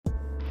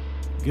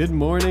Good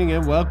morning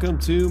and welcome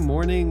to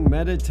Morning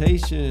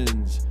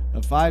Meditations,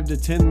 a 5 to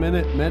 10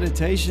 minute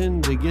meditation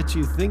to get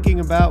you thinking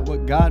about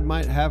what God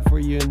might have for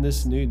you in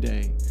this new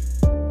day.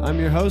 I'm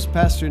your host,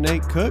 Pastor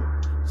Nate Cook,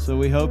 so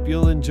we hope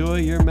you'll enjoy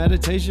your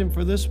meditation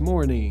for this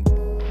morning.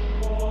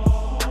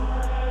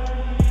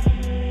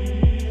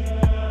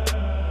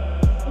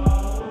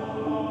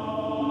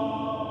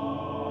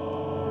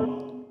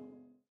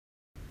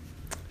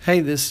 Hey,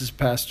 this is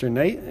Pastor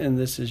Nate, and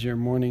this is your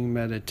morning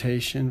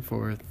meditation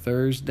for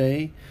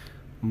Thursday,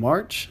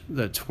 March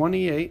the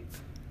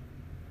 28th.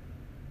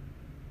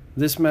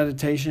 This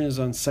meditation is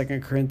on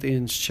 2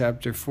 Corinthians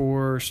chapter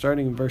 4,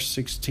 starting in verse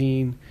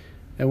 16,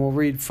 and we'll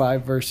read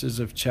 5 verses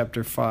of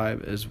chapter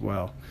 5 as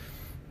well.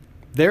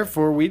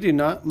 Therefore, we do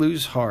not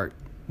lose heart,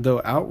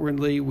 though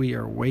outwardly we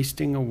are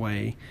wasting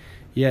away,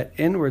 yet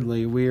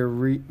inwardly we are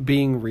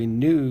being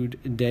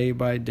renewed day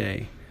by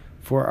day.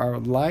 For our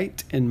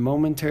light and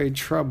momentary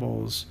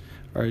troubles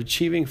are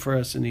achieving for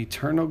us an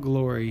eternal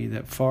glory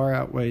that far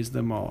outweighs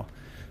them all.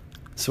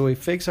 So we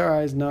fix our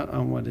eyes not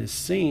on what is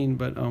seen,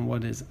 but on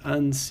what is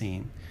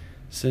unseen,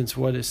 since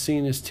what is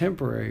seen is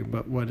temporary,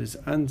 but what is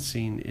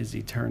unseen is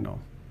eternal.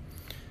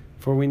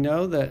 For we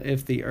know that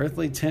if the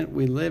earthly tent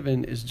we live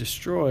in is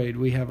destroyed,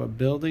 we have a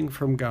building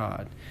from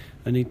God,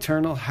 an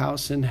eternal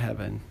house in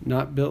heaven,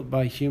 not built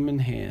by human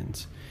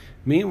hands.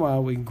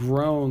 Meanwhile, we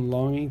groan,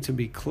 longing to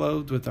be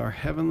clothed with our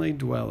heavenly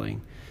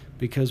dwelling,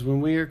 because when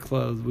we are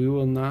clothed, we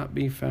will not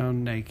be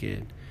found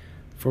naked.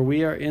 For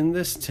we are in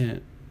this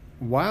tent.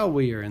 While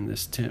we are in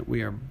this tent,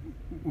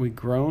 we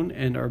groan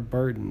and are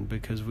burdened,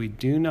 because we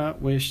do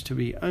not wish to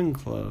be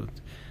unclothed,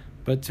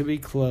 but to be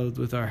clothed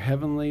with our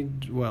heavenly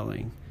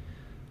dwelling,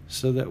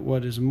 so that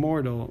what is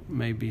mortal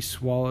may be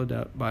swallowed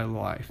up by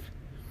life.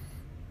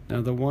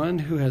 Now the one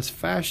who has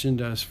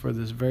fashioned us for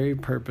this very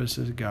purpose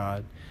is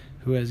God,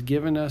 who has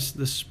given us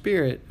the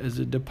Spirit as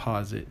a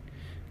deposit,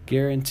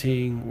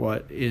 guaranteeing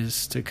what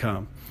is to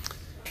come.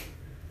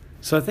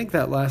 So I think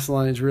that last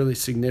line is really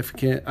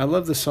significant. I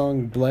love the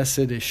song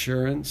Blessed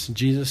Assurance,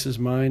 Jesus is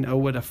mine. Oh,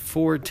 what a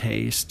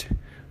foretaste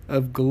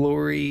of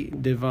glory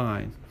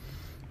divine.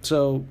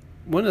 So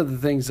one of the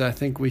things I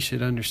think we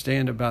should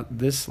understand about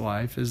this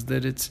life is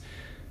that it's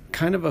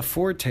kind of a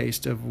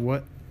foretaste of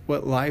what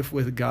life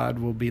with God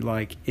will be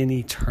like in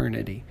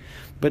eternity.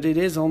 But it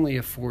is only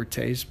a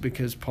foretaste,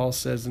 because Paul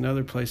says in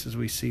other places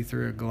we see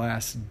through a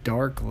glass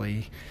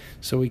darkly,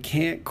 so we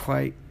can't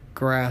quite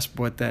grasp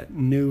what that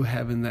new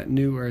heaven, that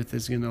new earth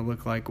is going to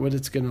look like, what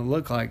it's going to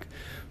look like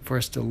for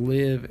us to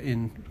live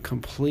in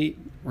complete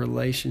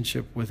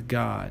relationship with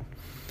God.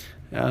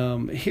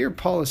 Here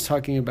Paul is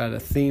talking about a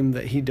theme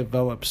that he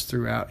develops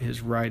throughout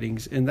his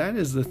writings, and that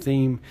is the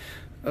theme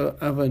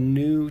of a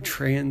new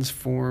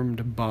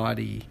transformed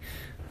body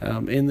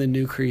in the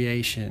new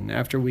creation,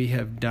 after we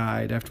have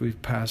died, after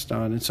we've passed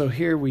on. And so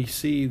here we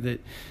see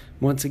that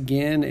once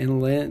again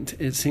in Lent,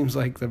 it seems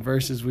like the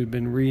verses we've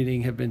been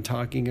reading have been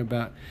talking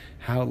about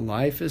how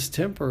life is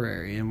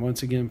temporary. And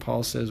once again,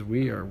 Paul says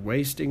we are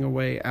wasting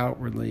away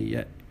outwardly,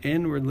 yet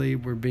inwardly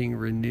we're being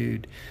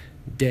renewed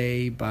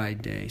day by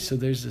day. So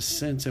there's a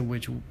sense in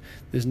which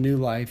this new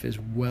life is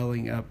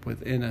welling up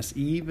within us,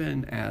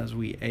 even as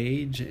we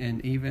age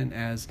and even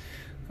as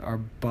our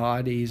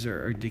bodies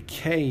are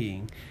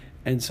decaying.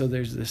 And so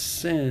there's this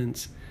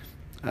sense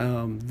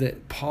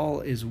that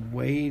Paul is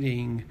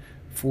waiting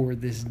for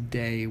this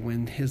day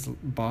when his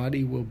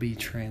body will be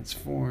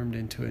transformed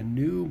into a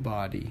new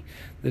body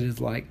that is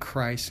like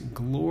Christ's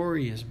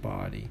glorious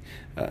body,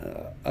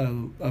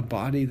 a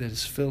body that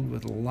is filled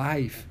with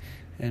life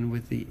and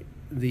with the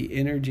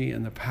energy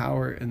and the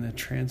power and the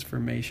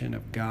transformation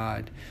of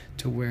God,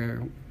 to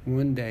where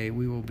one day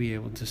we will be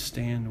able to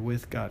stand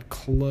with God,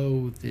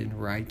 clothed in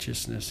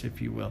righteousness,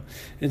 if you will.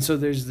 And so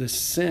there's this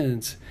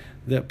sense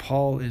that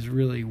Paul is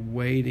really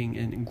waiting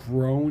and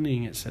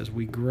groaning. It says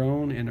we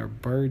groan and are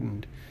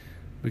burdened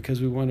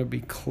because we want to be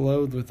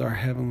clothed with our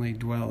heavenly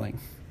dwelling.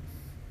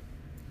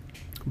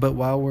 But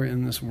while we're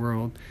in this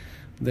world,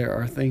 there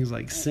are things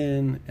like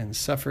sin and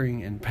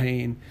suffering and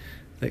pain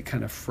that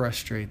kind of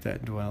frustrate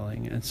that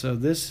dwelling. And so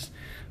this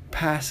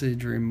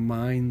passage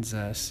reminds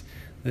us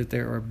that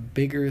there are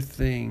bigger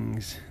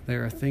things.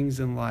 There are things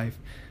in life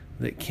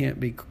that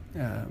can't be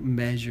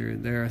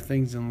measured. There are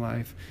things in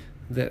life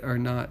that are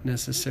not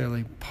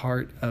necessarily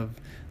part of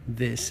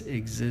this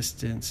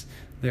existence.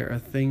 There are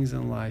things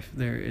in life.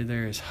 There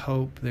is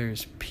hope. There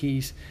is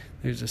peace.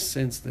 There's a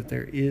sense that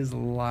there is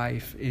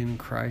life in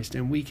Christ,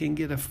 and we can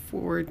get a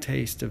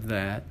foretaste of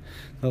that.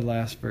 The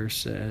last verse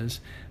says,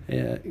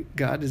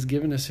 God has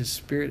given us His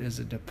Spirit as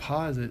a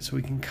deposit, so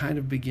we can kind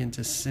of begin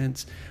to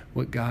sense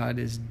what God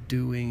is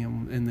doing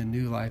in the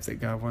new life that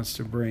God wants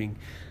to bring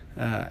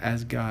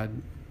as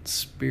God's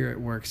Spirit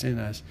works in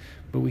us.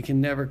 But we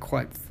can never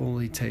quite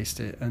fully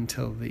taste it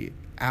until the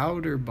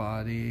outer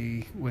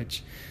body,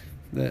 which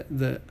the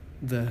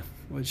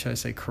what should I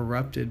say,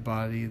 corrupted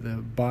body, the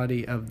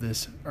body of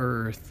this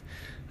earth,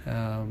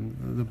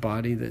 the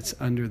body that's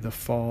under the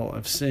fall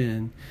of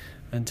sin,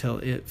 until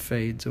it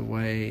fades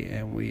away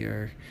and we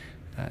are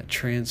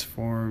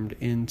transformed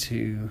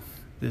into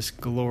this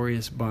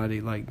glorious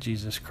body like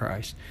Jesus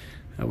Christ.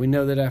 We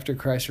know that after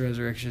Christ's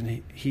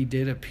resurrection, he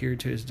did appear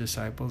to his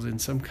disciples in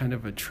some kind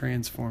of a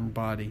transformed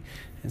body.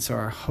 And so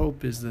our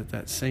hope is that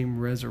that same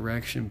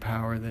resurrection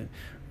power that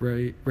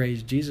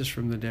raised Jesus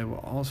from the dead will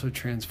also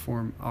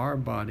transform our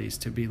bodies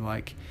to be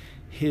like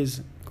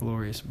his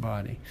glorious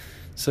body.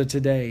 So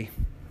today,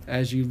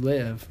 as you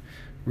live,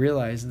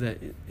 realize that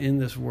in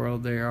this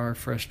world there are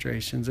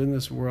frustrations. In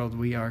this world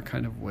we are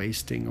kind of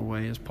wasting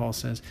away, as Paul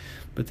says.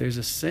 But there's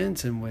a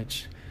sense in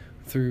which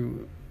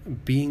through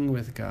being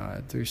with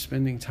God, through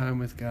spending time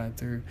with God,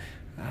 through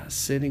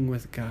sitting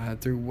with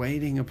God, through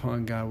waiting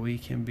upon God, we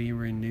can be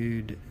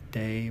renewed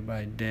day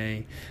by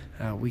day.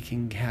 We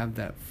can have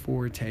that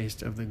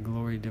foretaste of the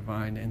glory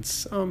divine. And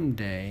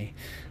someday,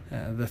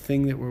 the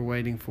thing that we're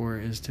waiting for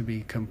is to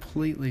be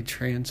completely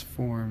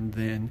transformed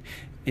then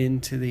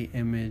into the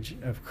image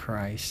of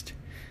Christ,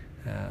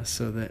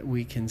 so that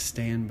we can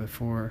stand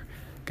before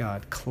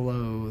God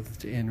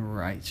clothed in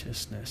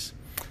righteousness.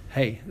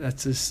 Hey,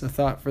 that's just a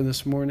thought for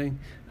this morning.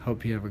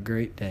 Hope you have a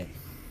great day.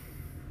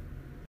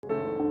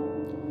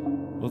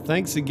 Well,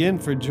 thanks again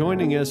for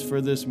joining us for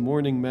this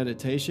morning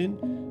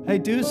meditation. Hey,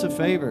 do us a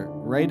favor,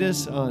 rate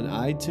us on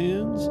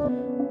iTunes,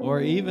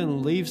 or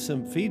even leave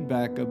some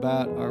feedback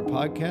about our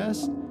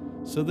podcast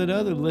so that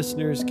other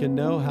listeners can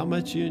know how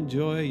much you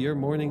enjoy your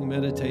morning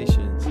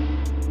meditations.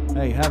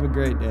 Hey, have a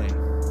great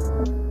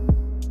day.